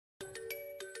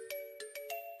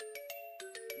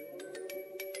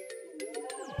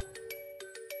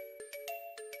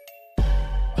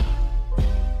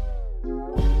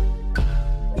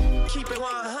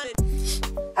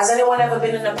Has anyone ever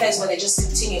been in a place where they just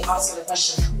continue asking the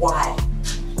question, why?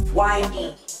 Why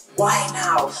me? Why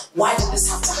now? Why did this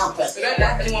have to happen? So don't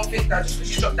let anyone think that just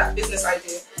because you dropped that business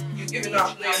idea, you've given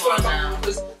up. No, you're unstoppable,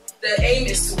 because the aim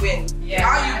is to win. Yes.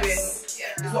 How you win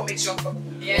is what makes you unstoppable.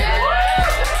 Yeah.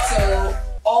 So,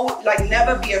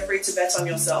 never be afraid to bet on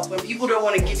yourself. When people don't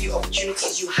want to give you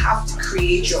opportunities, you have to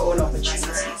create your own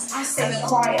opportunities. I stayed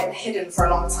quiet and hidden for a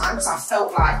long time because I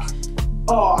felt like,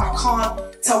 oh, I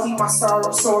can't tell people my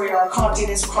story, or I can't do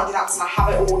this, or I can't do that until I have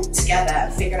it all together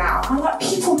and figured out. I'm like,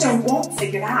 people don't want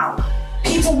figured out.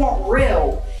 People want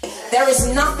real. There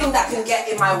is nothing that can get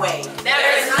in my way. There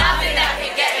is nothing that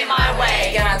can get in my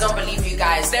way. Again, I don't believe you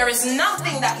guys. There is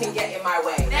nothing that can get in my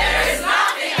way. There is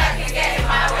nothing that can get in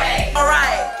my way. All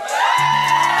right.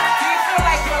 Do you feel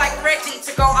like you're ready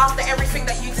to go after everything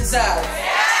that you deserve?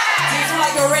 Do you feel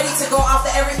like you're ready to go after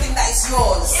everything that is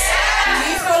yours? Do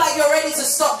you feel like you're ready to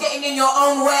stop getting in your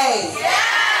own way?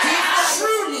 Do you feel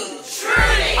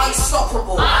truly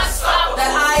unstoppable?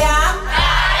 That I am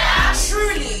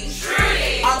truly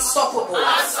unstoppable.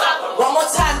 One more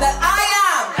time, that I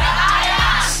am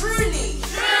truly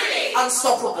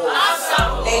unstoppable.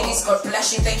 Ladies, God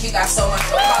bless you. Thank you guys so much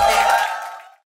for coming.